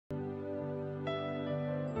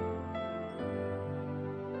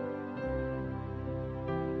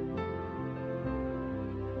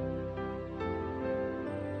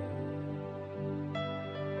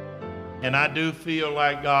And I do feel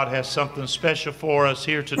like God has something special for us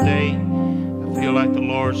here today. I feel like the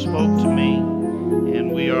Lord spoke to me,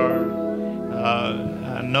 and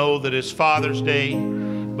I know that it's Father's Day,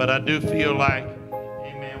 but I do feel like,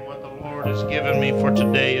 amen, what the Lord has given me for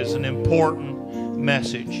today is an important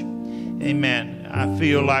message. Amen. I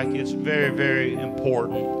feel like it's very, very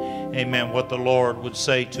important. Amen. What the Lord would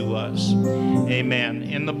say to us. Amen.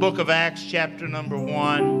 In the book of Acts, chapter number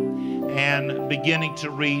 1, and beginning to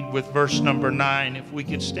read with verse number 9, if we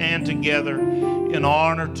could stand together in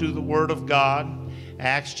honor to the Word of God.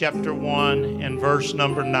 Acts chapter 1 and verse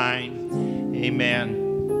number 9.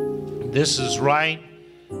 Amen. This is right.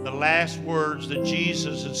 The last words that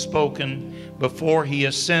Jesus had spoken before he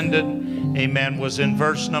ascended, amen, was in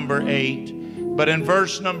verse number 8. But in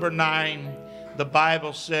verse number 9, the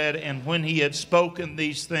Bible said, and when he had spoken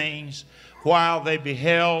these things, while they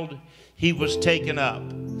beheld, he was taken up,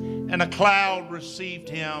 and a cloud received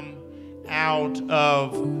him out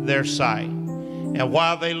of their sight. And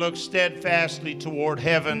while they looked steadfastly toward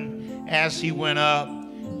heaven as he went up,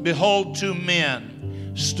 behold, two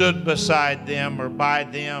men stood beside them, or by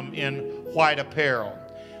them, in white apparel,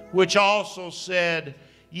 which also said,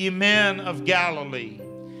 Ye men of Galilee,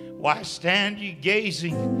 why stand ye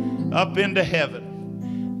gazing up into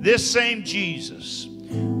heaven? This same Jesus,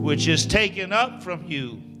 which is taken up from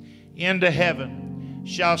you into heaven,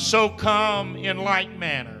 shall so come in like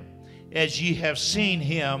manner as ye have seen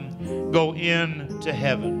him go into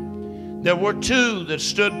heaven. There were two that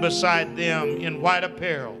stood beside them in white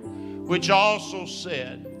apparel, which also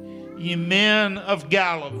said, Ye men of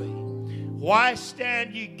Galilee, why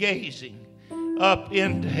stand ye gazing up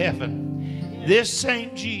into heaven? This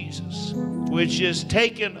same Jesus, which is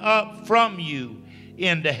taken up from you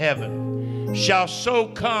into heaven, shall so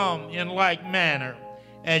come in like manner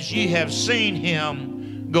as ye have seen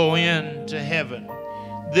him go into heaven.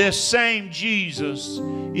 This same Jesus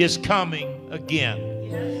is coming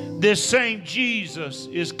again. This same Jesus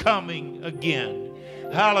is coming again.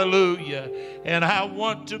 Hallelujah. And I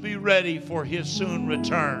want to be ready for his soon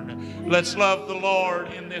return. Let's love the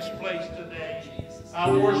Lord in this place today.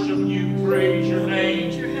 I worship you, praise your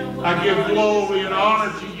name. I give glory and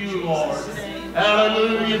honor to you, Lord.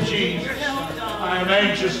 Hallelujah, Jesus. I am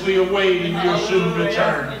anxiously awaiting your soon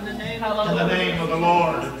return. In the name of the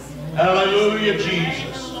Lord. Hallelujah,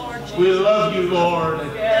 Jesus. We love you, Lord,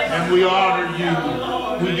 and we honor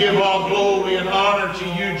you. We give all glory and honor to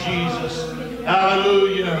you, Jesus.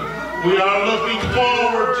 Hallelujah. We are looking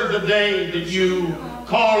forward to the day that you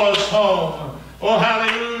call us home. Oh,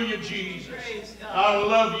 hallelujah, Jesus. I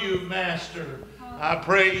love you, Master. I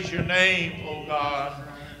praise your name, oh God.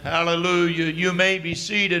 Hallelujah. You may be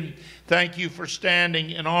seated. Thank you for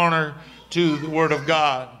standing in honor to the Word of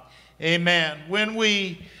God. Amen. When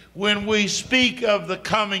we speak of the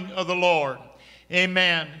coming of the Lord,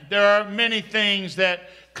 amen, there are many things that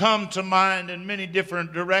come to mind in many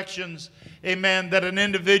different directions, amen, that an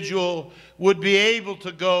individual would be able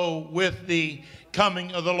to go with the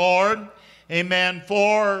coming of the Lord. Amen.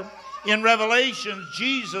 For in Revelation,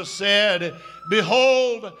 Jesus said,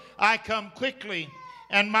 Behold, I come quickly,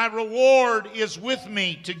 and my reward is with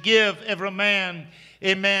me to give every man,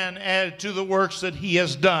 amen, to the works that he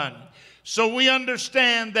has done. So we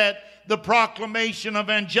understand that the proclamation of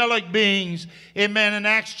angelic beings, amen, in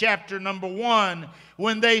Acts chapter number 1,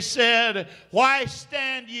 when they said, Why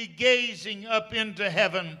stand ye gazing up into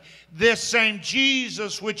heaven? This same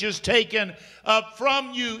Jesus which is taken up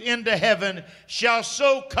from you into heaven shall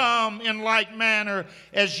so come in like manner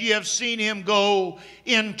as ye have seen him go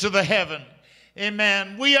into the heaven.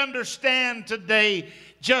 Amen. We understand today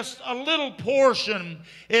just a little portion,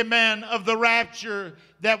 amen, of the rapture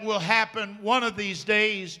that will happen one of these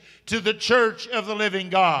days to the church of the living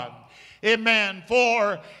God. Amen.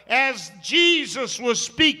 For as Jesus was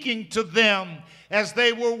speaking to them as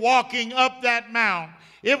they were walking up that mount,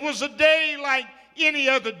 it was a day like any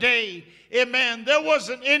other day. Amen. There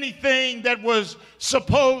wasn't anything that was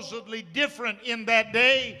supposedly different in that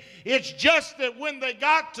day. It's just that when they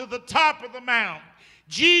got to the top of the mount,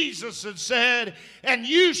 Jesus had said, And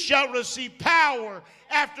you shall receive power.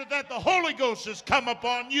 After that, the Holy Ghost has come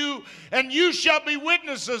upon you, and you shall be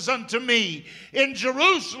witnesses unto me in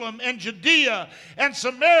Jerusalem and Judea and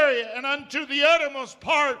Samaria and unto the uttermost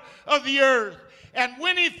part of the earth. And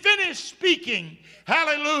when he finished speaking,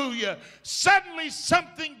 hallelujah, suddenly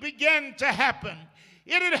something began to happen.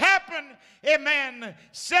 It had happened, amen,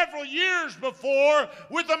 several years before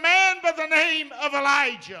with a man by the name of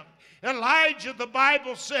Elijah. Elijah, the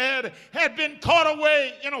Bible said, had been caught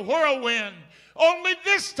away in a whirlwind. Only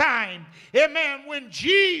this time, amen, when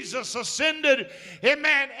Jesus ascended,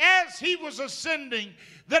 amen, as he was ascending,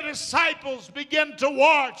 the disciples began to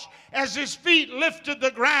watch as his feet lifted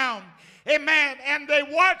the ground. Amen. And they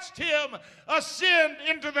watched him ascend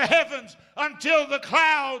into the heavens until the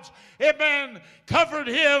clouds, amen, covered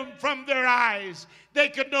him from their eyes. They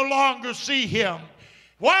could no longer see him.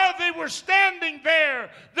 While they were standing there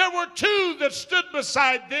were two that stood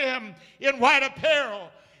beside them in white apparel.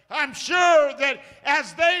 I'm sure that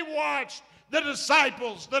as they watched the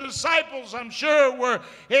disciples, I'm sure, were,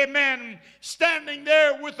 amen, standing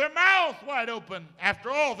there with their mouth wide open.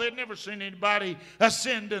 After all, they'd never seen anybody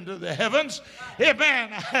ascend into the heavens.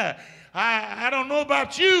 Amen. I don't know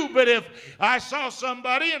about you, but if I saw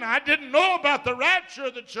somebody and I didn't know about the rapture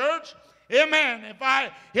of the church, amen, if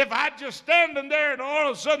I just standing there and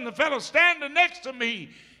all of a sudden the fellow standing next to me,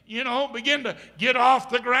 you know, begin to get off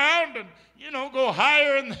the ground and, you know, go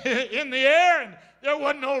higher in the air, and there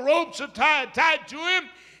wasn't no ropes tied to him,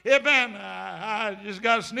 amen, I just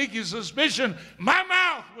got a sneaky suspicion my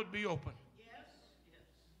mouth would be open.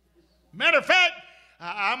 Matter of fact,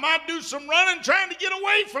 I might do some running trying to get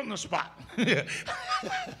away from the spot.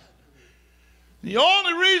 The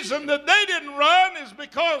only reason that they didn't run is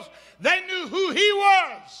because they knew who he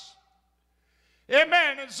was.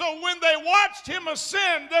 Amen. And so when they watched him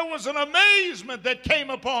ascend, there was an amazement that came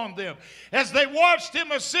upon them as they watched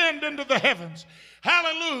him ascend into the heavens.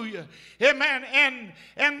 Hallelujah. Amen.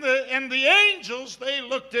 And the angels, they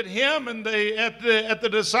looked at him and at the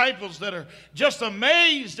disciples that are just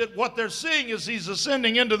amazed at what they're seeing as he's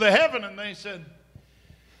ascending into the heaven. And they said,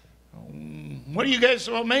 what are you guys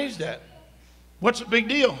so amazed at? What's the big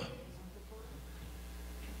deal?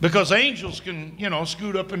 Because angels can, you know,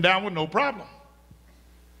 scoot up and down with no problem.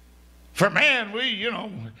 For man,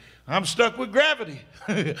 I'm stuck with gravity.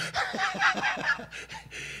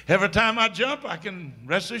 Every time I jump, I can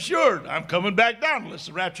rest assured I'm coming back down unless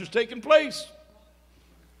the rapture's taking place.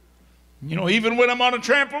 You know, even when I'm on a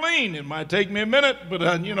trampoline, it might take me a minute, but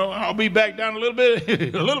I'll be back down a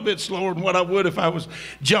little bit slower than what I would if I was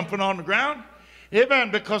jumping on the ground.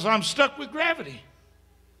 Amen, because I'm stuck with gravity.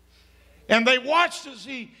 And they watched as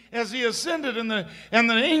he ascended, and the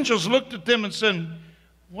angels looked at them and said,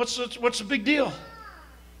 What's the big deal?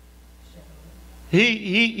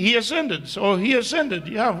 He ascended. So he ascended.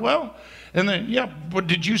 Yeah, well, and then, yeah, but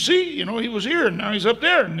did you see? You know, he was here and now he's up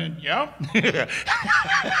there. And then, yeah.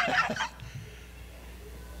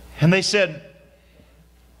 And they said,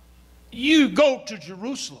 you go to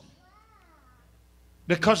Jerusalem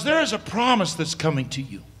because there is a promise that's coming to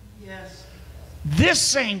you. Yes. This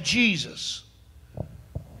same Jesus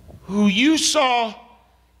who you saw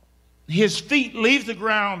his feet leave the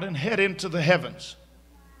ground and head into the heavens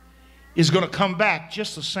is going to come back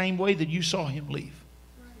just the same way that you saw him leave.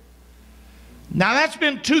 Now that's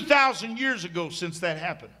been 2,000 years ago since that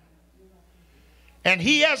happened. And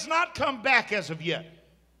he has not come back as of yet.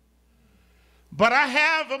 But I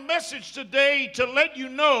have a message today to let you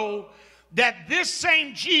know that this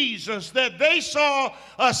same Jesus that they saw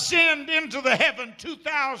ascend into the heaven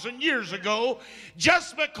 2,000 years ago,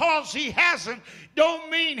 just because he hasn't, don't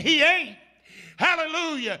mean he ain't.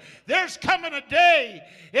 Hallelujah. There's coming a day,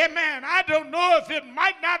 amen, I don't know if it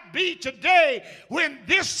might not be today, when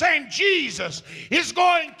this same Jesus is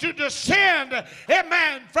going to descend,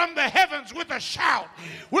 amen, from the heavens with a shout,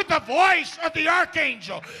 with the voice of the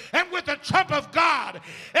archangel, and with the trump of God.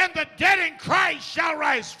 And the dead in Christ shall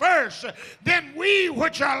rise first. Then we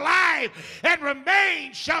which are alive and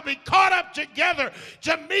remain shall be caught up together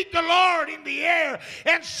to meet the Lord in the air.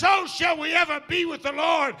 And so shall we ever be with the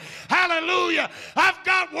Lord. Hallelujah. I've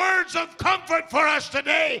got words of comfort for us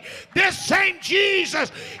today. This same Jesus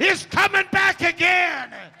is coming back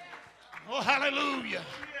again. Oh, hallelujah.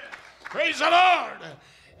 Praise the Lord.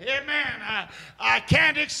 Amen. I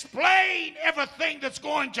can't explain everything that's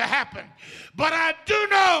going to happen, but I do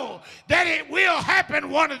know that it will happen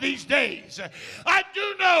one of these days. I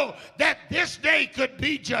do know that this day could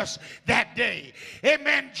be just that day.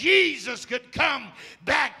 Amen. Jesus could come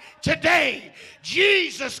back today.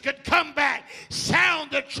 Jesus could come back, sound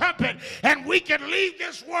the trumpet, and we could leave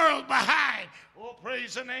this world behind. Oh,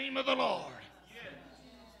 praise the name of the Lord.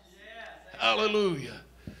 Hallelujah.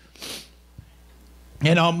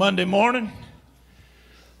 And on Monday morning,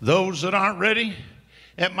 those that aren't ready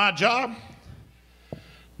at my job,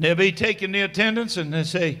 they'll be taking the attendance, and they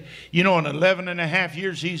say, you know, in 11 and a half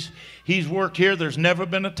years he's worked here, there's never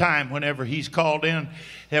been a time whenever he's called in,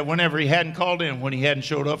 whenever he hadn't called in, when he hadn't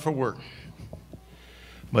showed up for work.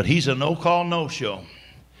 But he's a no-call, no-show.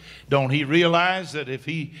 don't he realize that if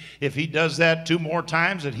he does that 2 more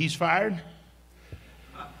times that he's fired?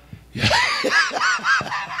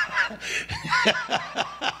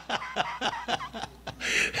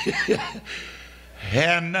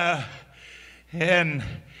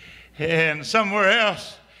 and somewhere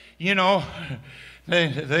else, you know,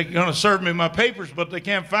 they're going to serve me my papers, but they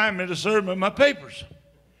can't find me to serve me my papers.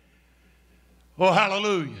 Oh,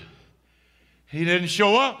 hallelujah. He didn't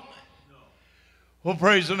show up. Well,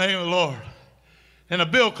 praise the name of the Lord. And the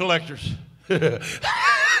bill collectors.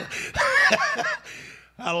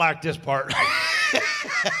 I like this part.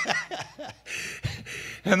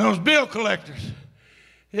 And those bill collectors,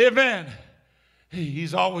 amen,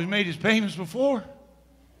 he's always made his payments before.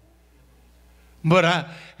 But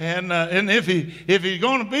and if he's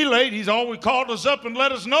going to be late, he's always called us up and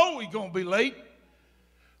let us know he's going to be late.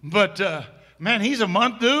 But man, he's a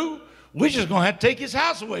month due. We're just going to have to take his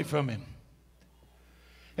house away from him.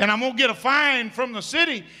 And I'm going to get a fine from the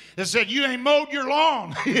city that said, you ain't mowed your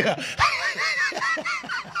lawn.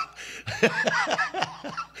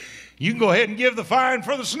 You can go ahead and give the fine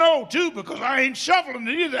for the snow, too, because I ain't shoveling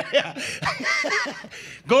it either.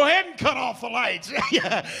 Go ahead and cut off the lights,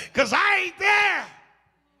 because I ain't there.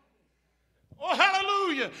 Oh,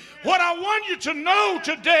 hallelujah. What I want you to know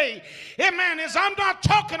today, amen, is I'm not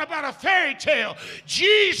talking about a fairy tale.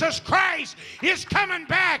 Jesus Christ is coming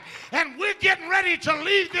back, and we're getting ready to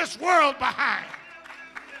leave this world behind.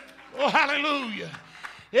 Oh, hallelujah.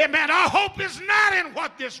 Amen. Our hope is not in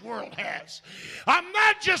what this world has. I'm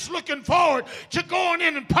not just looking forward to going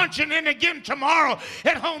in and punching in again tomorrow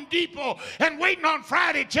at Home Depot and waiting on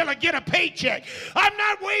Friday till I get a paycheck. I'm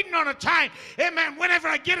not waiting on a time, amen, whenever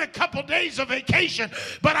I get a couple days of vacation,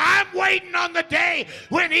 but I'm waiting on the day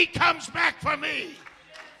when he comes back for me.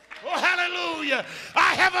 Oh, hallelujah.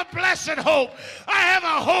 I have a blessed hope. I have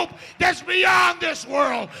a hope that's beyond this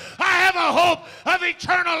world. I have a hope of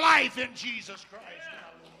eternal life in Jesus Christ.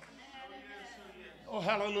 Oh,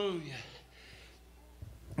 hallelujah.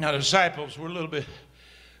 Now, the disciples were a little bit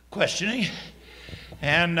questioning.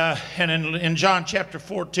 And in John chapter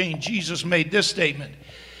 14, Jesus made this statement.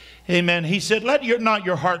 Amen. He said, let not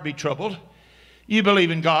your heart be troubled. You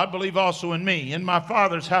believe in God, believe also in me. In my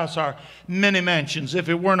Father's house are many mansions. If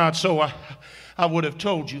it were not so, I would have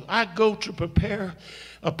told you. I go to prepare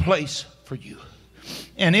a place for you.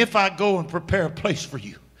 And if I go and prepare a place for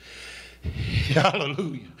you,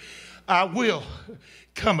 hallelujah, I will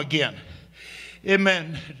come again.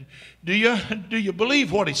 Amen. Do you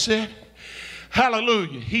believe what he said?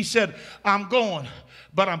 Hallelujah. He said, I'm going,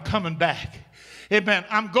 but I'm coming back. Amen.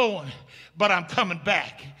 I'm going, but I'm coming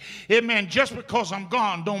back. Amen. Just because I'm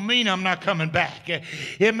gone don't mean I'm not coming back.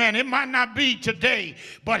 Amen. It might not be today,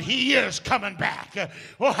 but he is coming back.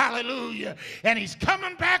 Oh, hallelujah. And he's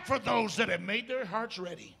coming back for those that have made their hearts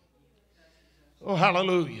ready. Oh,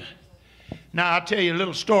 hallelujah. Now, I'll tell you a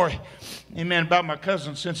little story, amen, about my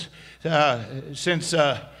cousin since he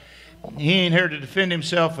ain't here to defend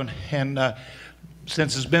himself and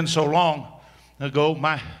since it's been so long ago,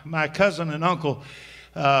 my cousin and uncle,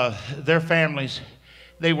 their families,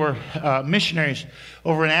 they were missionaries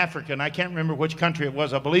over in Africa, and I can't remember which country it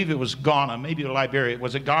was. I believe it was Ghana, maybe Liberia.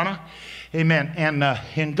 Was it Ghana? Amen. And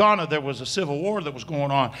in Ghana, there was a civil war that was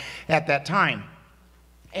going on at that time.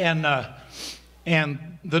 And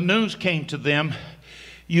the news came to them,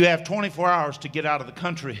 you have 24 hours to get out of the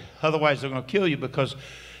country. Otherwise, they're going to kill you because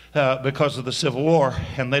of the Civil War.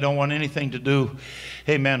 And they don't want anything to do,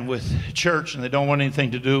 amen, with church. And they don't want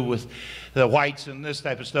anything to do with the whites and this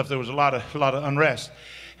type of stuff. There was a lot of unrest.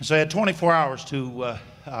 And so they had 24 hours to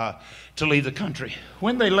leave the country.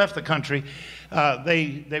 When they left the country,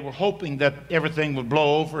 they were hoping that everything would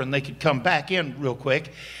blow over and they could come back in real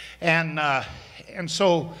quick. And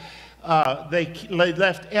so they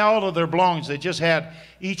left all of their belongings. They just had,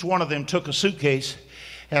 each one of them took a suitcase,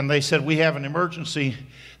 and they said, we have an emergency.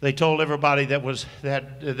 They told everybody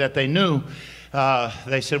that they knew.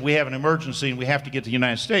 They said, we have an emergency and we have to get to the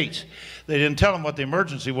United States. They didn't tell them what the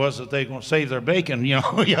emergency was, that they were going to save their bacon,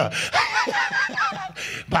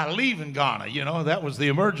 by leaving Ghana. That was the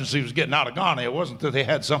emergency, was getting out of Ghana. It wasn't that they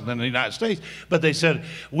had something in the United States, but they said,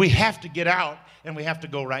 we have to get out and we have to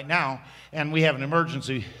go right now, and we have an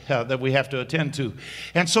emergency that we have to attend to.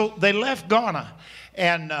 And so they left Ghana,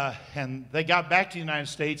 and they got back to the United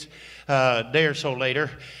States a day or so later,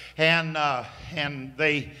 and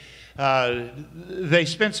they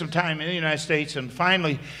spent some time in the United States, and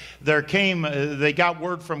finally they got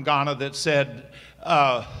word from Ghana that said,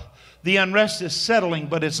 the unrest is settling,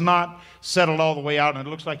 but it's not settled all the way out, and it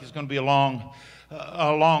looks like it's going to be a long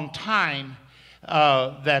time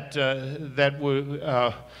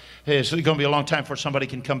it's going to be a long time before somebody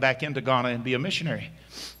can come back into Ghana and be a missionary.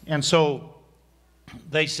 And so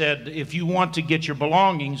they said, if you want to get your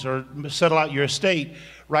belongings or settle out your estate,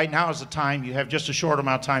 right now is the time. You have just a short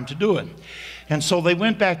amount of time to do it. And so they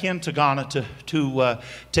went back into Ghana to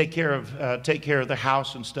take care of the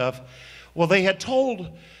house and stuff. Well, they had told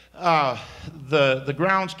the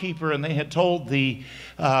groundskeeper, and they had told the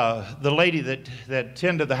lady that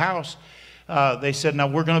tended the house. They said, now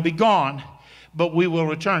we're going to be gone, but we will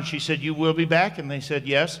return. She said, you will be back? And they said,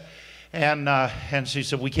 yes. And she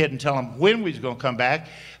said, we couldn't tell them when we was going to come back,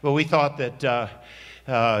 but we thought that,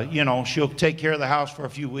 you know, she'll take care of the house for a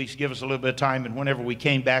few weeks, give us a little bit of time, and whenever we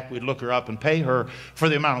came back, we'd look her up and pay her for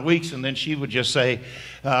the amount of weeks, and then she would just say,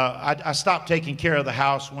 I stopped taking care of the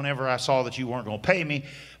house whenever I saw that you weren't going to pay me,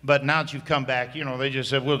 but now that you've come back, you know, they just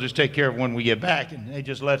said, we'll just take care of it when we get back, and they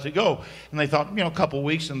just let it go. And they thought, you know, a couple of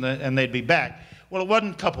weeks, and they'd be back. Well, it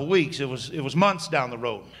wasn't a couple of weeks. It was months down the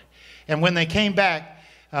road. And when they came back,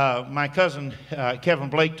 my cousin Kevin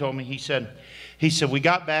Blake told me, he said we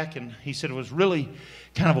got back, and he said it was really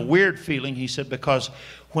kind of a weird feeling. He said because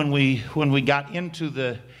when we got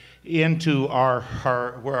into our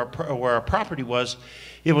where our property was,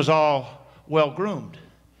 it was all well groomed.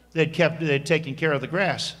 They'd taken care of the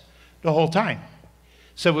grass the whole time.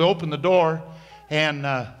 So we opened the door, and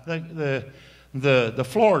the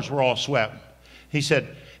floors were all swept. He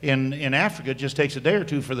said, in Africa, it just takes a day or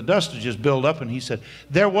two for the dust to just build up. And he said,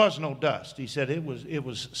 there was no dust. He said, it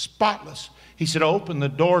was spotless. He said, I opened the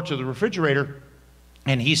door to the refrigerator,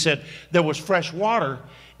 and he said, there was fresh water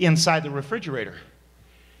inside the refrigerator.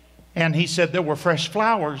 And he said, there were fresh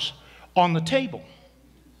flowers on the table.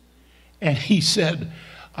 And he said,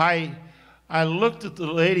 I looked at the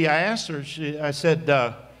lady, I asked her, I said,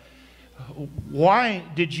 how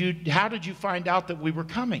did you find out that we were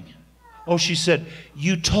coming? Oh, she said,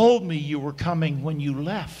 you told me you were coming when you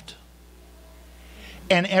left.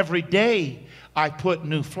 And every day I put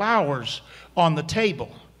new flowers on the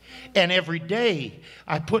table. And every day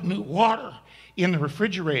I put new water in the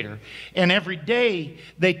refrigerator. And every day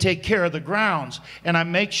they take care of the grounds. And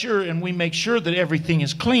we make sure that everything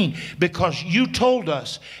is clean, because you told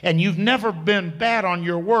us, and you've never been bad on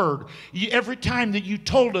your word. Every time that you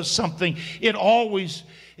told us something, it always...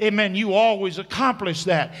 Amen. You always accomplish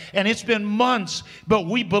that. And it's been months, but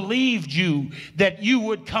we believed you that you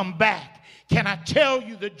would come back. Can I tell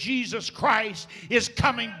you that Jesus Christ is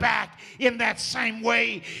coming back in that same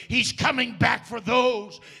way? He's coming back for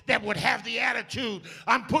those that would have the attitude,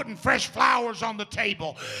 I'm putting fresh flowers on the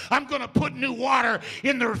table. I'm going to put new water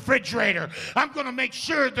in the refrigerator. I'm going to make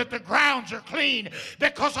sure that the grounds are clean,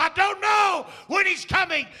 because I don't know when he's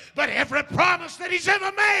coming, but every promise that he's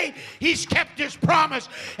ever made, he's kept his promise,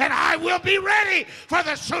 and I will be ready for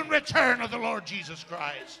the soon return of the Lord Jesus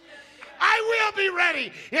Christ. I will be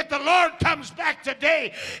ready if the Lord comes back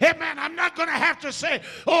today. Amen. I'm not going to have to say,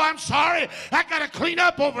 oh, I'm sorry, I got to clean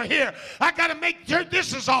up over here. I got to make sure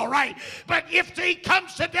this is all right. But if he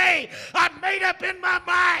comes today, I'm made up in my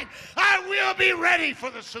mind. I will be ready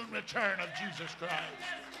for the soon return of Jesus Christ.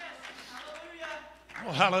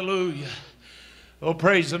 Oh, hallelujah. Oh,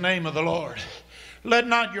 praise the name of the Lord. Let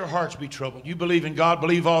not your hearts be troubled. You believe in God,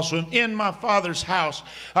 believe also in In my Father's house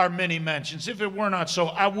are many mansions. If it were not so,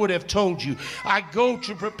 I would have told you. I go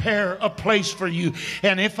to prepare a place for you.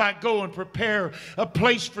 And if I go and prepare a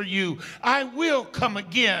place for you, I will come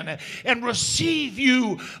again and receive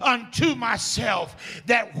you unto myself,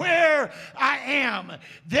 that where I am,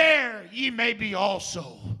 there ye may be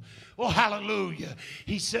also. Oh, hallelujah.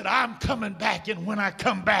 He said, I'm coming back, and when I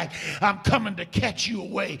come back, I'm coming to catch you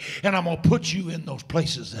away, and I'm going to put you in those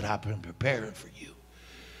places that I've been preparing for you.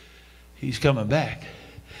 He's coming back.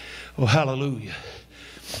 Oh, hallelujah.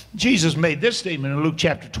 Jesus made this statement in Luke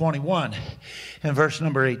chapter 21 and verse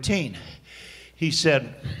number 18. He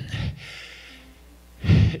said,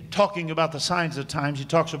 talking about the signs of the times, he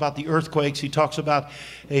talks about the earthquakes, he talks about,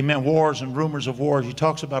 amen, wars and rumors of wars. He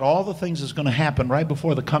talks about all the things that's going to happen right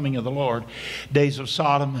before the coming of the Lord, days of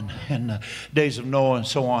Sodom and days of Noah and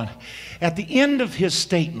so on. At the end of his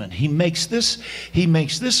statement, he makes this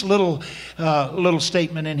little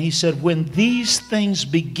statement, and he said, when these things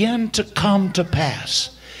begin to come to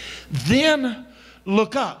pass, then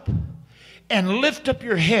look up and lift up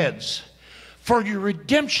your heads, for your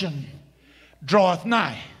redemption draweth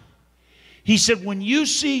nigh. He said, when you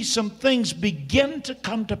see some things begin to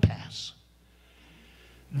come to pass,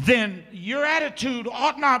 then your attitude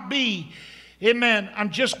ought not be, amen,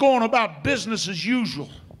 I'm just going about business as usual.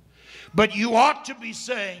 But you ought to be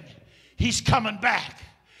saying, he's coming back.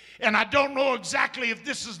 And I don't know exactly if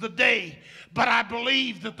this is the day, but I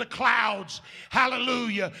believe that the clouds,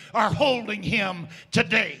 hallelujah, are holding him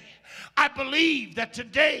today. I believe that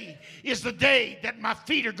today is the day that my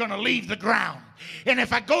feet are going to leave the ground. And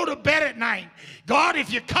if I go to bed at night, God,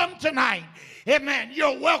 if you come tonight, amen,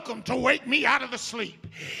 you're welcome to wake me out of the sleep.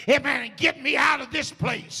 Amen, and get me out of this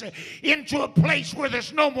place into a place where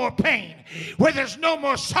there's no more pain, where there's no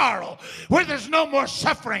more sorrow, where there's no more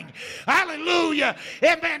suffering. Hallelujah.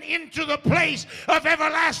 Amen, into the place of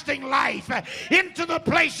everlasting life, into the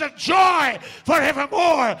place of joy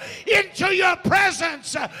forevermore, into your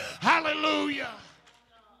presence. Hallelujah.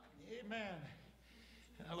 Amen.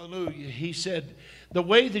 Hallelujah. He said, the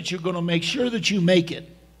way that you're going to make sure that you make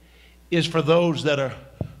it is for those that are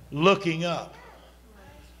looking up.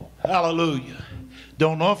 Hallelujah.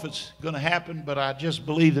 Don't know if it's going to happen, but I just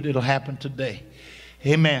believe that it'll happen today.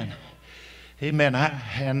 Amen. Amen.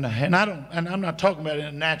 I'm not talking about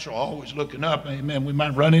it natural, always looking up. Amen. We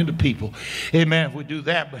might run into people. Amen. If we do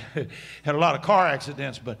that, but had a lot of car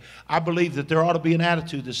accidents. But I believe that there ought to be an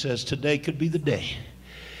attitude that says today could be the day.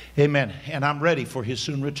 Amen. And I'm ready for his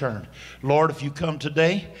soon return. Lord, if you come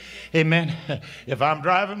today, amen, if I'm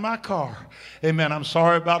driving my car, amen, I'm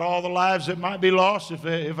sorry about all the lives that might be lost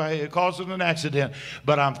if I caused an accident,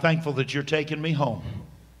 but I'm thankful that you're taking me home.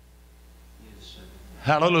 Yes,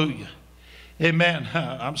 hallelujah. Amen.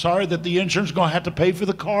 I'm sorry that the insurance is going to have to pay for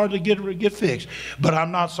the car to get fixed, but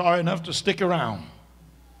I'm not sorry enough to stick around.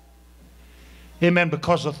 Amen.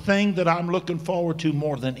 Because the thing that I'm looking forward to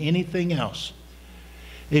more than anything else,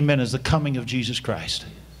 amen, is the coming of Jesus Christ.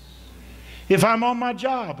 If I'm on my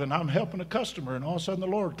job and I'm helping a customer and all of a sudden the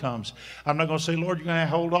Lord comes, I'm not going to say, Lord, you're going to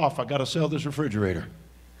hold off. I got to sell this refrigerator.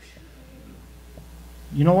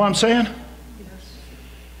 You know what I'm saying? Yes.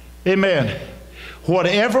 Amen.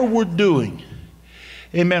 Whatever we're doing,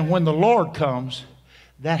 amen, when the Lord comes,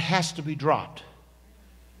 that has to be dropped.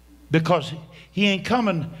 Because he ain't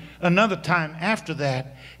coming another time after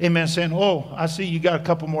that, amen, saying, oh, I see you got a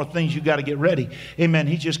couple more things you got to get ready. Amen.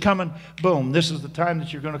 He's just coming, boom, this is the time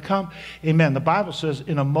that you're going to come. Amen. The Bible says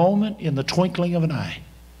in a moment, in the twinkling of an eye.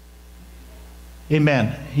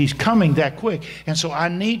 Amen. He's coming that quick. And so I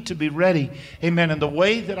need to be ready. Amen. And the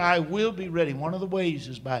way that I will be ready, one of the ways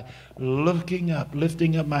is by looking up,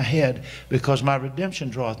 lifting up my head, because my redemption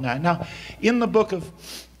draweth nigh. Now, in the book of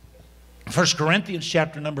 1 Corinthians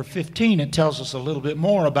chapter number 15, it tells us a little bit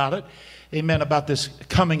more about it. Amen. About this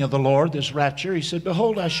coming of the Lord, this rapture. He said,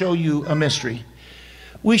 behold, I show you a mystery.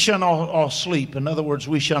 We shall not all sleep. In other words,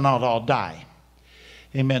 we shall not all die.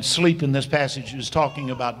 Amen. Sleep in this passage is talking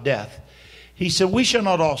about death. He said, we shall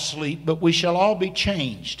not all sleep, but we shall all be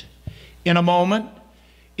changed in a moment,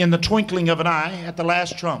 in the twinkling of an eye, at the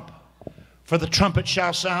last trump. For the trumpet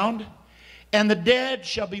shall sound, and the dead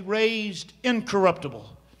shall be raised incorruptible,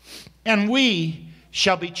 and we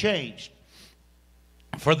shall be changed.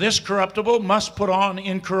 For this corruptible must put on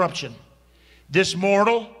incorruption. This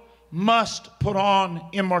mortal must put on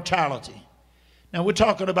immortality. Now we're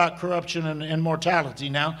talking about corruption and mortality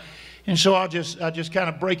now. And so I'll just kind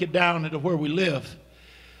of break it down into where we live.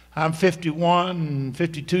 I'm 51,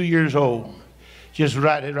 52 years old. Just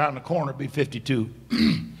right around the corner, be 52.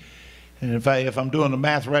 And if I'm doing the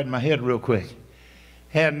math right in my head real quick.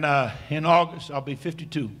 And in August, I'll be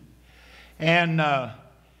 52. And I'm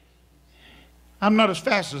not as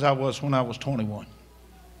fast as I was when I was 21.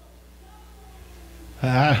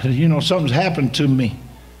 You know, something's happened to me.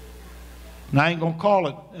 And I ain't going to call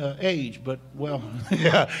it age, but, well,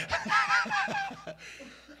 yeah.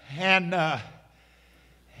 And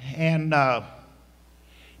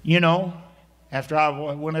you know,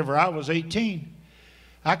 whenever I was 18,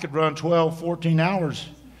 I could run 12, 14 hours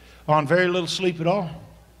on very little sleep at all.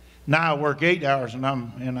 Now I work 8 hours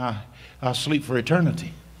and I'll sleep for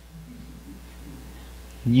eternity.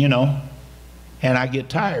 You know, and I get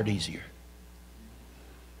tired easier.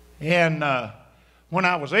 And when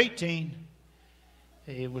I was 18,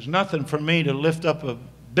 it was nothing for me to lift up a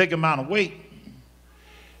big amount of weight.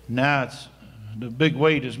 Now the big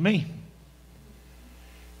weight is me.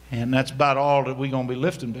 And that's about all that we're going to be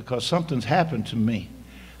lifting, because something's happened to me.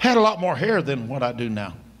 Had a lot more hair than what I do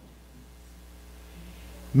now.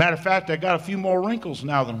 Matter of fact, I got a few more wrinkles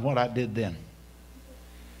now than what I did then.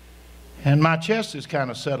 And my chest has kind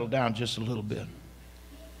of settled down just a little bit.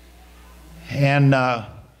 And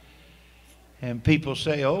people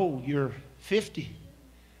say, oh, you're 50.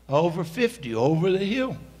 Over 50, over the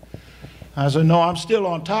hill. I said, no, I'm still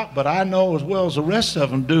on top, but I know as well as the rest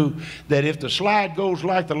of them do that if the slide goes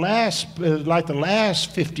like the last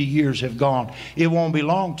 50 years have gone, it won't be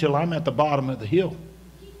long till I'm at the bottom of the hill.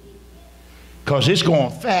 Because it's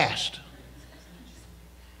going fast.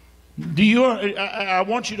 I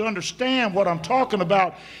want you to understand what I'm talking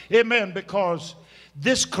about. Amen. Because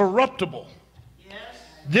this corruptible,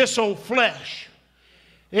 this old flesh,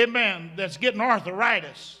 amen, that's getting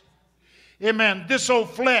arthritis, amen, this old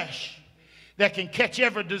flesh that can catch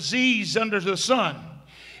every disease under the sun,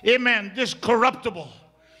 amen, this corruptible,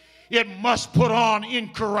 it must put on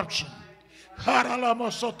incorruption.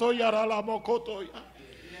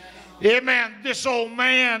 Amen. This old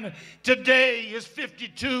man today is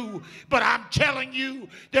 52, but I'm telling you,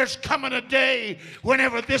 there's coming a day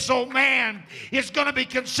whenever this old man is going to be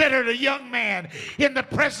considered a young man in the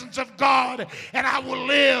presence of God, and I will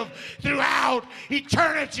live throughout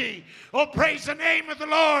eternity. Oh, praise the name of the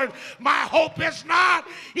Lord. My hope is not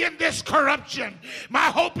in this corruption. My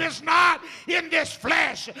hope is not in this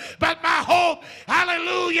flesh. But my hope,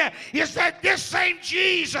 hallelujah, is that this same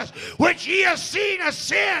Jesus, which ye have seen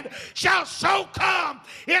ascend, shall so come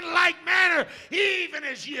in like manner, even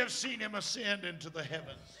as ye have seen him ascend into the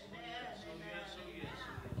heavens.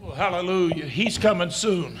 Oh, hallelujah. He's coming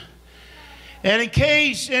soon. And in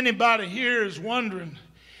case anybody here is wondering,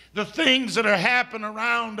 the things that are happening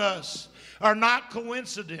around us are not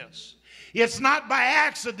coincidence. It's not by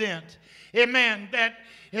accident, amen,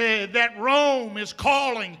 that Rome is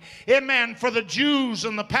calling, amen, for the Jews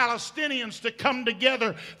and the Palestinians to come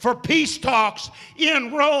together for peace talks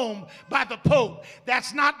in Rome by the Pope.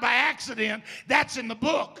 That's not by accident. That's in the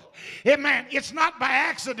book. Amen. It's not by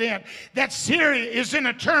accident that Syria is in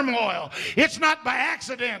a turmoil. It's not by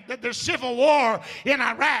accident that there's civil war in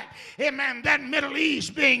Iraq. Amen. That Middle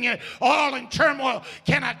East being all in turmoil.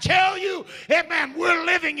 Can I tell you, amen, we're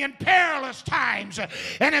living in perilous times.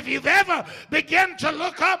 And if you've ever begun to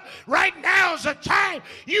look up, right now is the time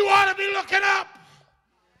you ought to be looking up.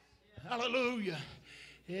 Hallelujah.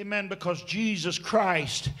 Amen. Because Jesus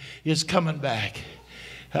Christ is coming back.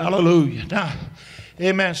 Hallelujah. Now,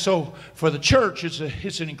 amen. So for the church,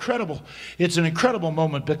 it's an incredible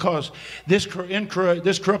moment, because this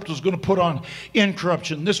corruptible is going to put on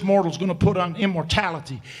incorruption. This mortal is going to put on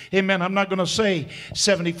immortality. Amen. I'm not going to say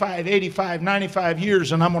 75, 85, 95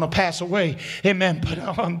 years and I'm going to pass away. Amen. But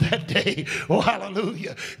on that day, oh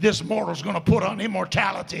hallelujah, this mortal is going to put on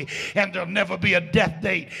immortality, and there'll never be a death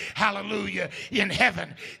date. Hallelujah. In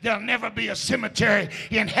heaven, there'll never be a cemetery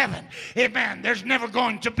in heaven. Amen. There's never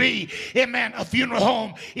going to be, amen, a funeral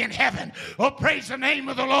home in heaven. Oh, praise the name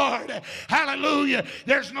of the Lord. Hallelujah.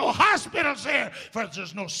 There's no hospitals there, for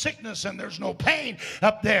there's no sickness and there's no pain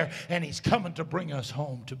up there, and he's coming to bring us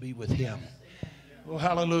home to be with him. Oh,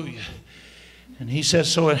 hallelujah. And he says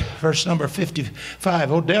so in verse number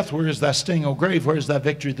 55, O death, where is thy sting? O grave, where is thy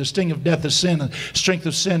victory? The sting of death is sin, and strength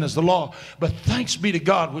of sin is the law. But thanks be to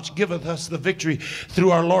God, which giveth us the victory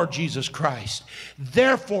through our Lord Jesus Christ.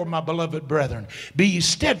 Therefore, my beloved brethren, be ye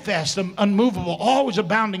steadfast and unmovable, always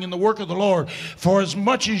abounding in the work of the Lord. For as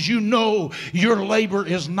much as you know your labor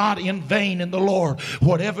is not in vain in the Lord.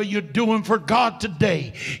 Whatever you're doing for God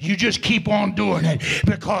today, you just keep on doing it,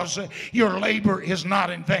 because your labor is not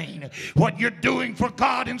in vain. What you're doing for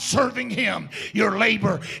God and serving him, your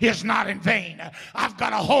labor is not in vain. I've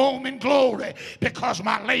got a home in glory because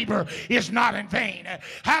my labor is not in vain.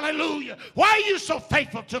 Hallelujah. Why are you so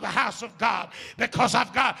faithful to the house of God? Because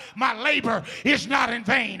I've got my labor is not in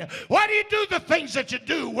vain. Why do you do the things that you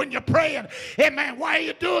do when you're praying? Amen. Why are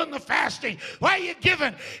you doing the fasting? Why are you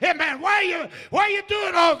giving? Amen. Why are you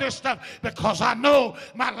doing all this stuff? Because I know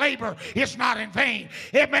my labor is not in vain.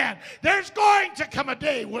 Amen. There's going to come a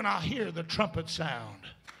day when I hear the trumpet sound.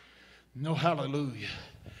 No, hallelujah.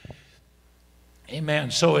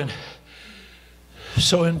 Amen. So in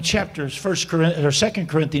chapters 2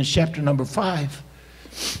 Corinthians chapter number 5,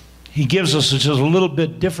 he gives us just a little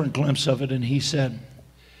bit different glimpse of it, and he said,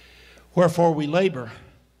 wherefore we labor,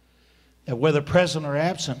 that whether present or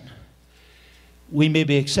absent, we may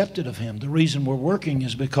be accepted of him. The reason we're working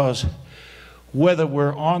is because whether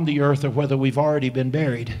we're on the earth or whether we've already been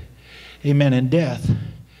buried, amen, in death,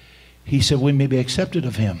 he said we may be accepted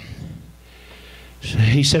of him.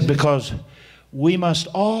 He said because we must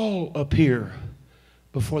all appear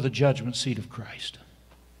before the judgment seat of Christ.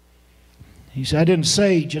 He said, I didn't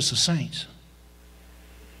say just the saints,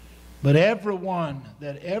 but everyone,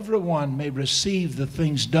 that everyone may receive the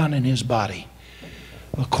things done in his body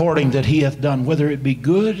according that he hath done, whether it be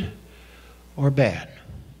good or bad.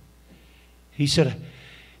 He said,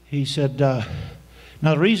 now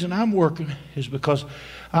the reason I'm working is because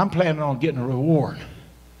I'm planning on getting a reward,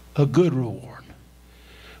 a good reward.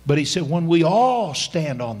 But he said, when we all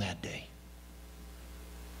stand on that day,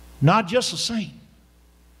 not just a saint,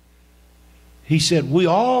 he said, we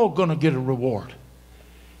all going to get a reward.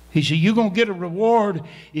 He said, you're going to get a reward.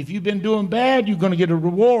 If you've been doing bad, you're going to get a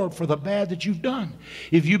reward for the bad that you've done.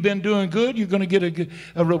 If you've been doing good, you're going to get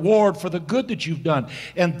a reward for the good that you've done.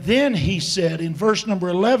 And then he said in verse number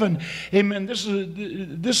 11, amen, this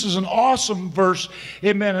is an awesome verse,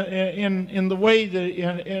 amen, in the way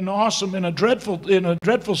that, in awesome, in a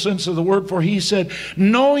dreadful sense of the word, for he said,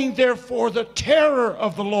 knowing therefore the terror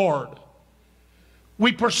of the Lord,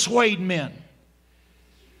 we persuade men.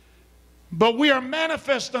 But we are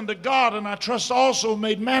manifest unto God, and I trust also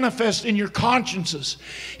made manifest in your consciences.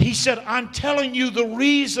 He said, I'm telling you the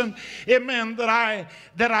reason, amen, that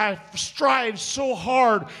I strive so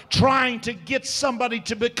hard trying to get somebody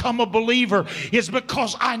to become a believer is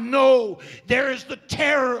because I know there is the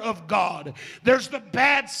terror of God. There's the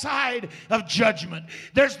bad side of judgment.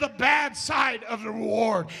 There's the bad side of the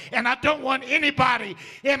reward. And I don't want anybody,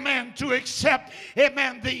 amen, to accept,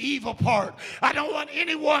 amen, the evil part. I don't want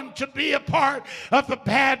anyone to be a part of the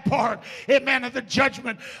bad part, amen, of the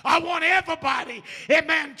judgment. I want everybody,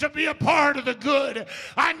 amen, to be a part of the good.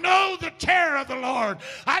 I know the terror of the Lord.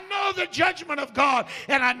 I know the judgment of God,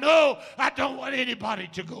 and I know I don't want anybody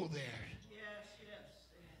to go there.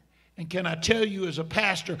 And can I tell you as a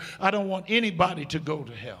pastor, I don't want anybody to go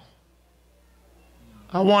to hell.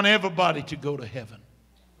 I want everybody to go to heaven.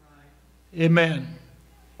 Amen.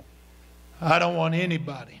 I don't want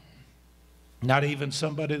anybody, not even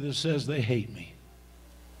somebody that says they hate me.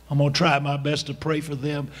 I'm going to try my best to pray for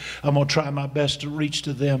them. I'm going to try my best to reach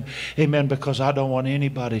to them. Amen. Because I don't want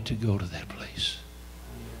anybody to go to that place.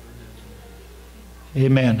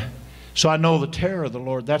 Amen. So I know the terror of the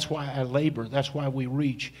Lord. That's why I labor. That's why we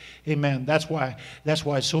reach. Amen. That's why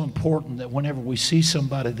it's so important that whenever we see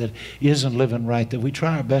somebody that isn't living right, that we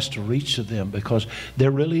try our best to reach to them, because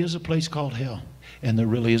there really is a place called hell, and there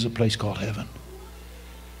really is a place called heaven.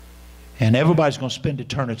 And everybody's going to spend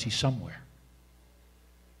eternity somewhere.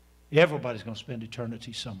 Everybody's going to spend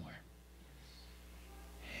eternity somewhere.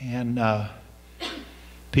 And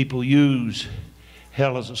people use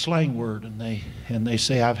hell as a slang word, and they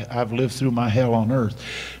say, I've lived through my hell on earth.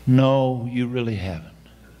 No, you really haven't.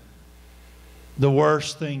 The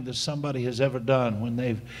worst thing that somebody has ever done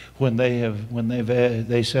when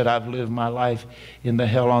they said, I've lived my life in the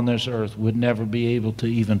hell on this earth, would never be able to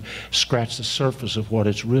even scratch the surface of what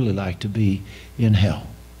it's really like to be in hell.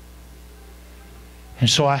 And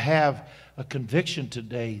so I have a conviction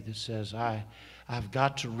today that says I've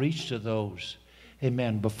got to reach to those,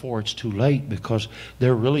 amen, before it's too late, because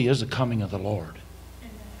there really is a coming of the Lord.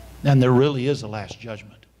 And there really is a last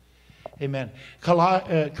judgment. Amen.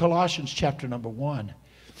 Colossians chapter number 1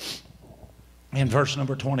 and verse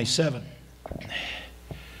number 27.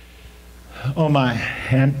 Oh my,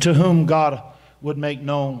 and to whom God would make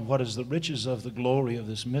known what is the riches of the glory of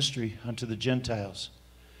this mystery unto the Gentiles,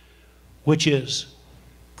 which is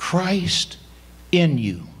Christ in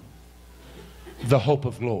you, the hope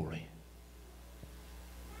of glory.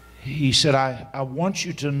 He said, I want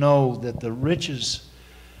you to know that the riches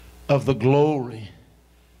of the glory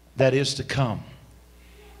that is to come,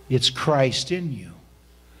 it's Christ in you.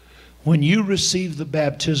 When you receive the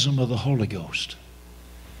baptism of the Holy Ghost,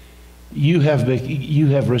 you have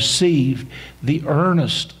received the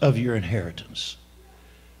earnest of your inheritance.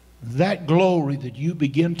 That glory that you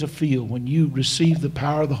begin to feel when you receive the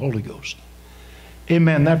power of the Holy Ghost.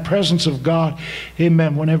 Amen. That presence of God,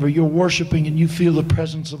 amen, whenever you're worshiping and you feel the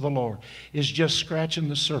presence of the Lord, is just scratching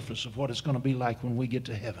the surface of what it's going to be like when we get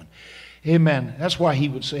to heaven. Amen. That's why he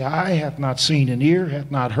would say, eye hath not seen, and ear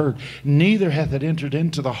hath not heard, neither hath it entered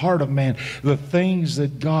into the heart of man the things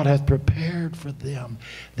that God hath prepared for them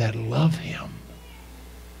that love him.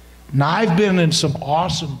 Now, I've been in some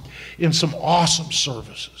awesome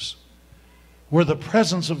services where the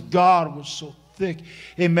presence of God was so thick,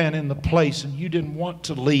 amen, in the place, and you didn't want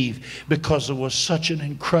to leave because there was such an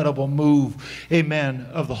incredible move, amen,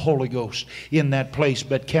 of the Holy Ghost in that place.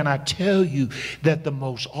 But can I tell you that the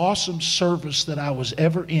most awesome service that I was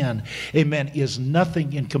ever in, amen, is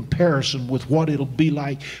nothing in comparison with what it'll be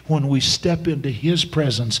like when we step into his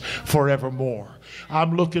presence forevermore.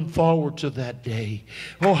 I'm looking forward to that day.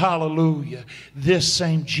 Oh, hallelujah. This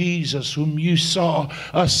same Jesus whom you saw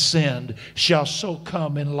ascend shall so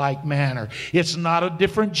come in like manner. It's not a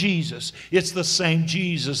different Jesus. It's the same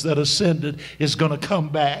Jesus that ascended is going to come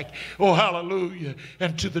back. Oh, hallelujah.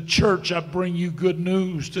 And to the church, I bring you good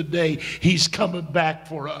news today. He's coming back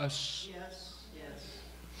for us. Yes,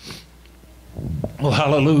 yes. Oh,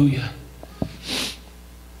 hallelujah.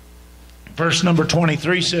 Verse number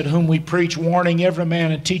 23 said, whom we preach, warning every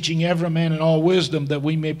man and teaching every man in all wisdom, that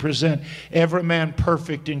we may present every man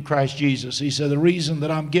perfect in Christ Jesus. He said, the reason that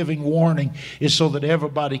I'm giving warning is so that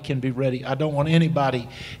everybody can be ready. I don't want anybody,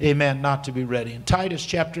 amen, not to be ready. In Titus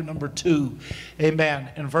chapter number 2, amen,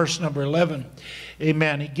 and verse number 11,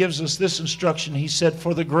 amen, he gives us this instruction. He said,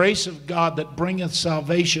 for the grace of God that bringeth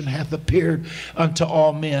salvation hath appeared unto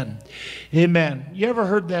all men. Amen. You ever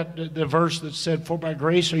heard that the verse that said, for by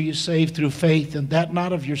grace are you saved through faith, and that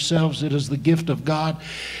not of yourselves, it is the gift of God.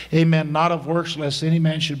 Amen. Not of works, lest any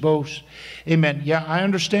man should boast. Amen. Yeah, I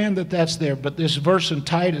understand that that's there, but this verse in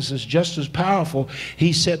Titus is just as powerful.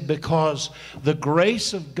 He said, because the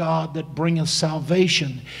grace of God that bringeth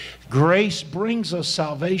salvation. Grace brings us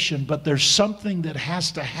salvation, but there's something that has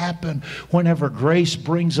to happen whenever grace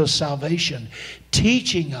brings us salvation,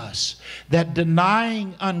 teaching us that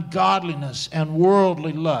denying ungodliness and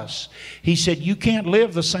worldly lusts, he said, you can't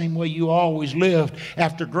live the same way you always lived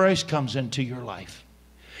after grace comes into your life.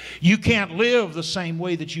 You can't live the same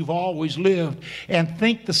way that you've always lived and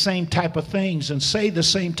think the same type of things and say the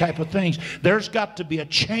same type of things. There's got to be a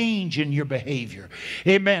change in your behavior.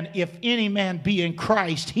 Amen. If any man be in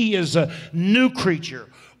Christ, he is a new creature.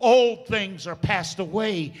 Old things are passed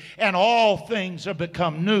away and all things are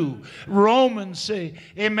become new. Romans,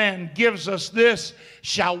 amen, gives us this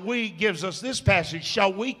passage.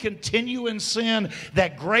 Shall we continue in sin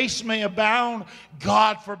that grace may abound?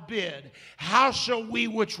 God forbid. How shall we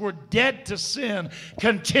which were dead to sin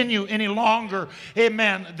continue any longer,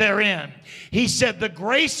 amen, therein? He said the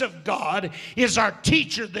grace of God is our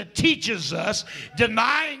teacher that teaches us,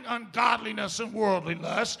 denying ungodliness and worldly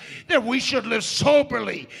lust, that we should live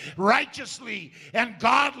soberly, righteously, and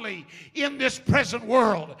godly in this present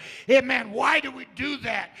world. Amen. Why do we do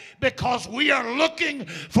that? Because we are looking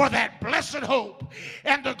for that blessed hope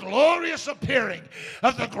and the glorious appearing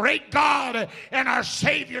of the great God and our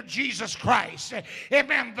Savior Jesus Christ.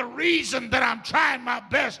 Amen. The reason that I'm trying my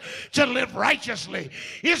best to live righteously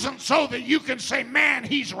isn't so that you can say, man,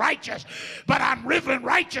 he's righteous, but I'm living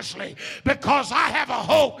righteously because I have a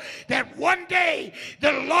hope that one day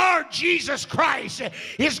the Lord Jesus Christ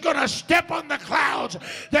is going to step on the clouds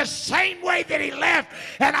the same way that he left,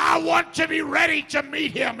 and I want to be ready to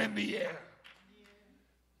meet him in the air.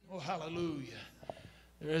 Oh, hallelujah.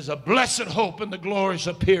 There is a blessed hope in the glorious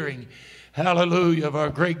appearing, hallelujah, of our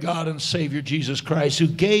great God and Savior Jesus Christ, who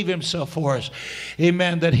gave himself for us,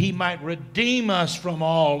 amen, that he might redeem us from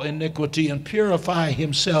all iniquity and purify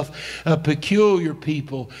himself a peculiar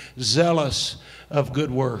people, zealous of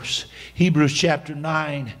good works. Hebrews chapter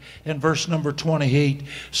 9 and verse number 28.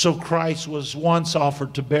 So Christ was once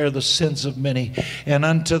offered to bear the sins of many, and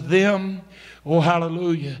unto them, oh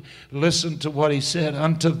hallelujah, listen to what he said,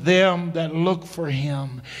 unto them that look for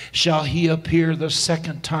him shall he appear the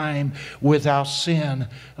second time without sin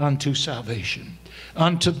unto salvation.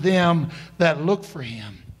 Unto them that look for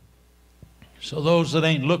him. So those that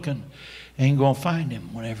ain't looking ain't going to find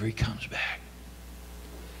him whenever he comes back.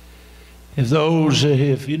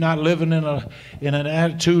 If you're not living in an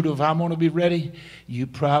attitude of I'm going to be ready, you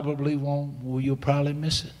probably won't, well, you'll probably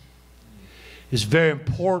miss it. It's very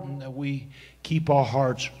important that we keep our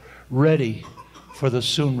hearts ready for the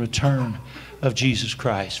soon return of Jesus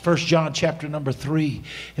Christ. 1 John chapter number 3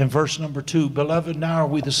 and verse number 2. Beloved, now are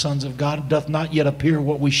we the sons of God. It doth not yet appear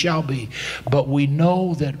what we shall be. But we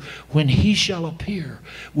know that when he shall appear,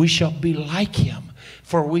 we shall be like him.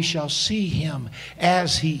 For we shall see him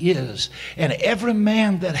as he is. And every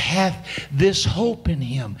man that hath this hope in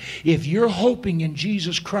him, if you're hoping in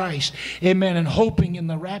Jesus Christ, amen, and hoping in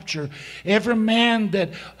the rapture, every man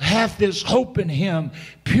that hath this hope in him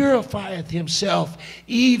purifieth himself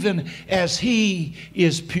even as he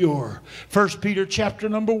is pure. 1 Peter chapter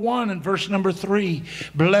number 1 and verse number 3.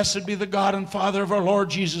 Blessed be the God and Father of our Lord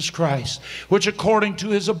Jesus Christ, which according to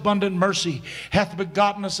his abundant mercy hath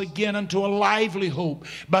begotten us again unto a lively hope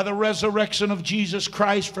by the resurrection of Jesus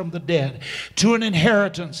Christ from the dead, to an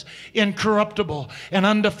inheritance incorruptible and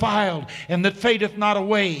undefiled, and that fadeth not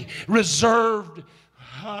away, reserved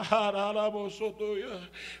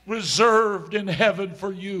in heaven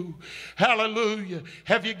for you. Hallelujah.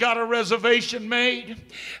 Have you got a reservation made?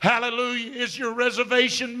 Hallelujah. Is your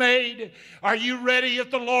reservation made? Are you ready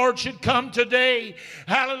if the Lord should come today?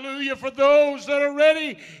 Hallelujah. For those that are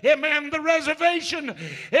ready, amen, the reservation,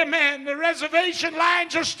 amen, the reservation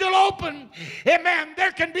lines are still open. Amen.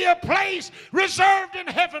 There can be a place reserved in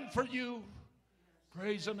heaven for you.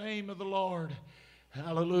 Praise the name of the Lord.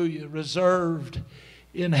 Hallelujah. Reserved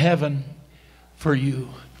in heaven for you.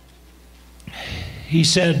 He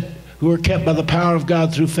said, who are kept by the power of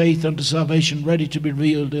God through faith unto salvation, ready to be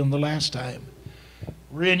revealed in the last time.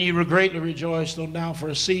 wherein ye were greatly rejoiced, though now for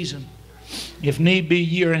a season, if need be,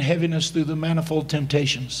 ye are in heaviness through the manifold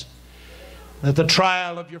temptations, that the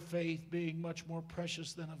trial of your faith, being much more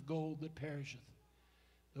precious than of gold that perisheth,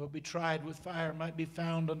 though it be tried with fire, might be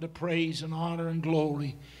found unto praise and honor and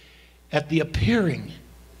glory at the appearing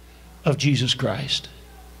of Jesus Christ.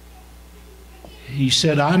 He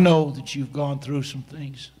said, I know that you've gone through some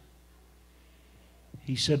things.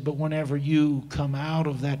 He said, but whenever you come out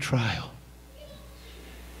of that trial,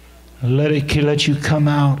 let you come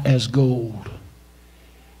out as gold.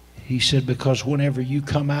 He said, because whenever you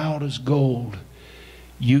come out as gold,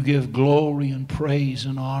 you give glory and praise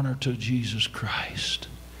and honor to Jesus Christ.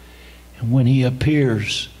 And when he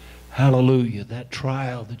appears, hallelujah, that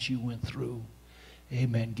trial that you went through,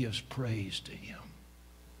 amen, gives praise to him.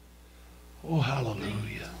 Oh,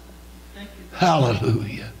 hallelujah.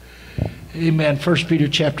 Hallelujah. Amen. 1 Peter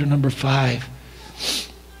chapter number 5,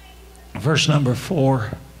 verse number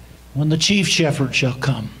 4. When the chief shepherd shall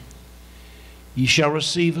come, ye shall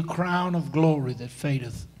receive a crown of glory that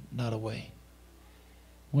fadeth not away.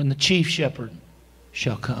 When the chief shepherd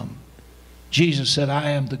shall come, Jesus said,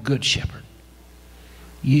 I am the good shepherd.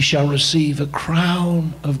 Ye shall receive a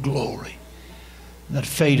crown of glory that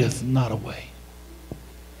fadeth not away.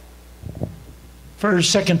 2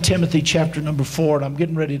 Timothy chapter number 4, and I'm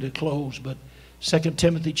getting ready to close, but 2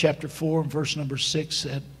 Timothy chapter 4 and verse number 6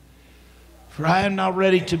 said, for I am now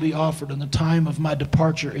ready to be offered, and the time of my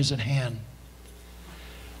departure is at hand.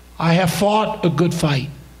 I have fought a good fight.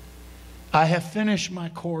 I have finished my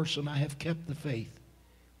course, and I have kept the faith.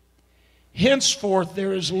 Henceforth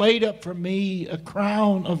there is laid up for me a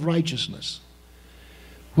crown of righteousness,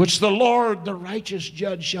 which the Lord, the righteous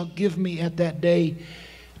judge, shall give me at that day,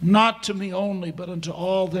 not to me only, but unto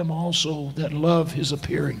all them also that love his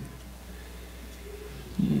appearing.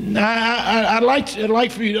 I'd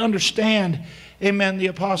like for you to understand, amen, the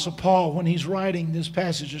Apostle Paul when he's writing this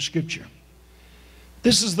passage of Scripture.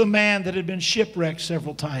 This is the man that had been shipwrecked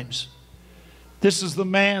several times. This is the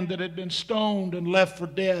man that had been stoned and left for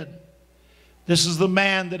dead. This is the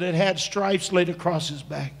man that had had stripes laid across his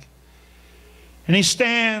back. And he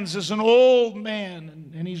stands as an old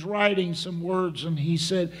man, and he's writing some words, and he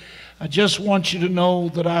said, I just want you to know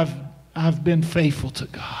that I've been faithful to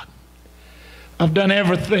God. I've done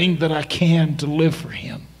everything that I can to live for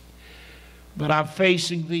him. But I'm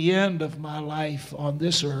facing the end of my life on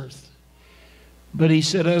this earth. But he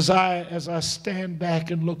said, as I stand back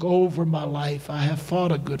and look over my life, I have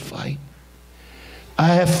fought a good fight. I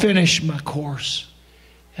have finished my course,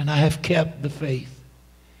 and I have kept the faith.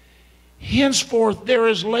 Henceforth there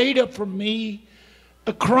is laid up for me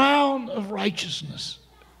a crown of righteousness.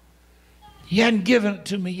 He hadn't given it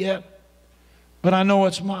to me yet, but I know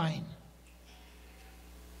it's mine.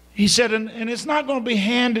 He said, and it's not going to be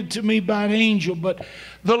handed to me by an angel, but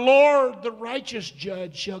the Lord, the righteous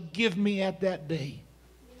judge, shall give me at that day.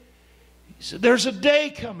 He said, there's a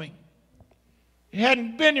day coming. It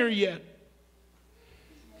hadn't been here yet.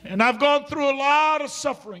 And I've gone through a lot of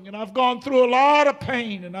suffering, and I've gone through a lot of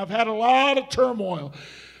pain, and I've had a lot of turmoil.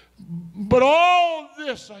 But all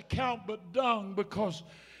this I count but dung, because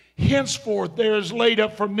henceforth there is laid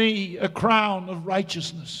up for me a crown of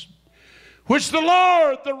righteousness, which the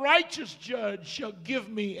Lord, the righteous judge, shall give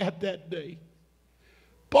me at that day.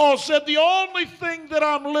 Paul said, the only thing that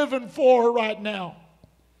I'm living for right now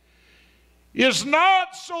is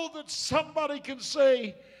not so that somebody can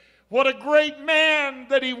say what a great man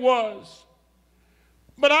that he was,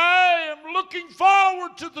 but I am looking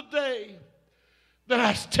forward to the day that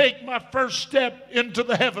I take my first step into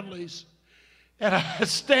the heavenlies and I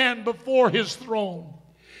stand before his throne.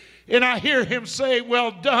 And I hear him say,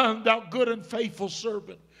 well done, thou good and faithful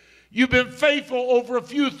servant. You've been faithful over a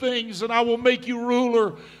few things, and I will make you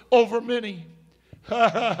ruler over many.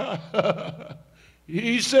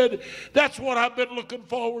 He said, that's what I've been looking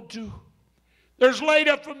forward to. There's laid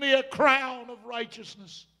up for me a crown of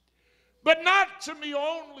righteousness. But not to me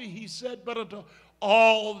only, he said, but unto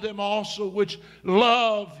all of them also which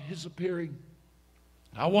love his appearing.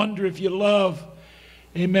 I wonder if you love,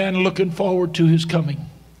 amen, looking forward to his coming.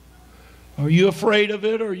 Are you afraid of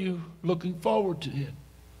it, or are you looking forward to it?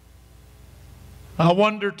 I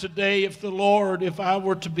wonder today if the Lord, if I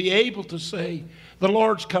were to be able to say, the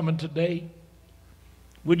Lord's coming today,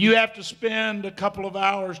 would you have to spend a couple of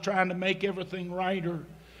hours trying to make everything right,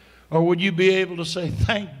 or would you be able to say,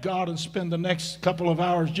 thank God, and spend the next couple of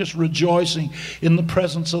hours just rejoicing in the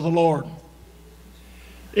presence of the Lord?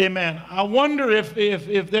 Amen. I wonder if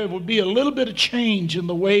there would be a little bit of change in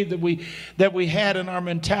the way that we had in our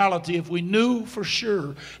mentality if we knew for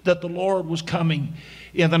sure that the Lord was coming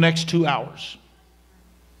in the next 2 hours.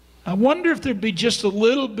 I wonder if there'd be just a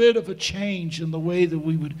little bit of a change in the way that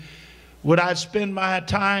would I spend my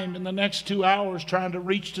time in the next 2 hours trying to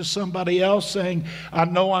reach to somebody else saying, I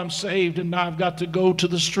know I'm saved and now I've got to go to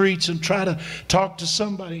the streets and try to talk to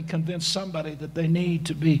somebody and convince somebody that they need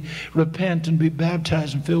to repent and be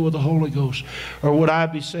baptized and filled with the Holy Ghost? Or would I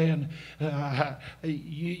be saying,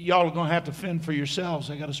 y'all are going to have to fend for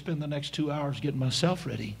yourselves. I got to spend the next 2 hours getting myself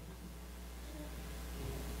ready.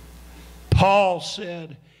 Paul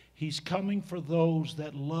said he's coming for those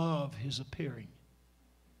that love his appearing.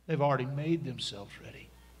 They've already made themselves ready.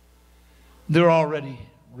 They're already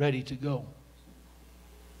ready to go.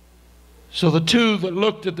 So the two that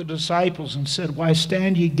looked at the disciples and said, why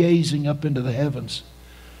stand ye gazing up into the heavens?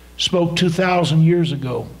 Spoke 2,000 years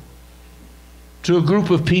ago to a group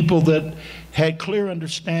of people that had clear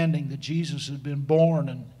understanding that Jesus had been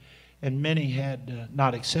born and many had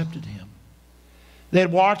not accepted him. They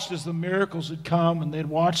had watched as the miracles had come and they had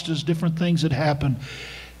watched as different things had happened,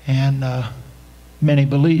 and many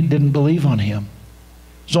didn't believe on him.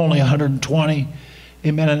 It was only 120,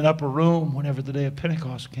 amen, in an upper room whenever the day of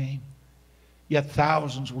Pentecost came. Yet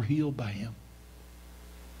thousands were healed by him.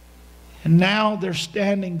 And now they're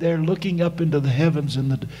standing there looking up into the heavens, and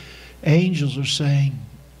the angels are saying,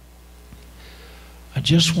 I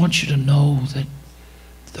just want you to know that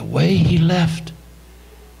the way he left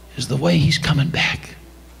is the way he's coming back.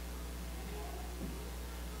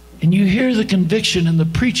 And you hear the conviction in the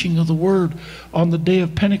preaching of the word on the day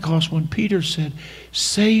of Pentecost when Peter said,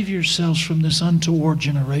 save yourselves from this untoward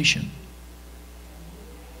generation.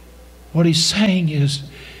 What he's saying is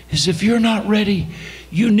if you're not ready,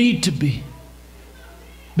 you need to be.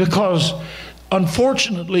 Because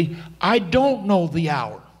unfortunately, I don't know the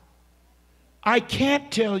hour. I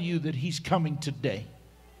can't tell you that he's coming today.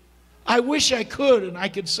 I wish I could, and I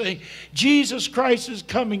could say, Jesus Christ is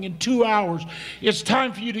coming in 2 hours. It's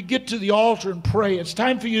time for you to get to the altar and pray. It's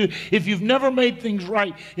time for you, if you've never made things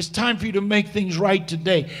right, it's time for you to make things right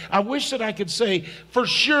today. I wish that I could say for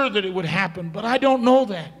sure that it would happen, but I don't know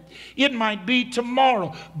that. It might be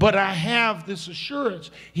tomorrow, but I have this assurance.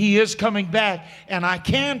 He is coming back, and I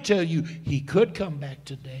can tell you he could come back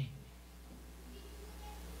today.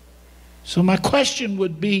 So my question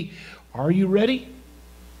would be, are you ready?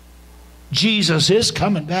 Jesus is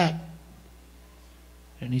coming back.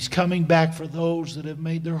 And he's coming back for those that have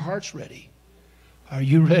made their hearts ready. Are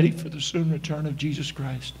you ready for the soon return of Jesus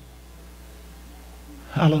Christ?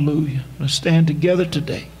 Hallelujah. Let's stand together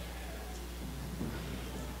today.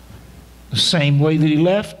 The same way that he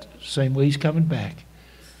left, same way he's coming back.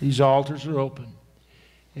 These altars are open.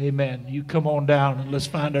 Amen. You come on down and let's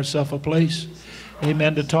find ourselves a place,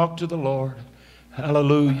 amen, to talk to the Lord.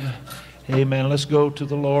 Hallelujah. Amen. Let's go to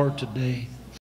the Lord today.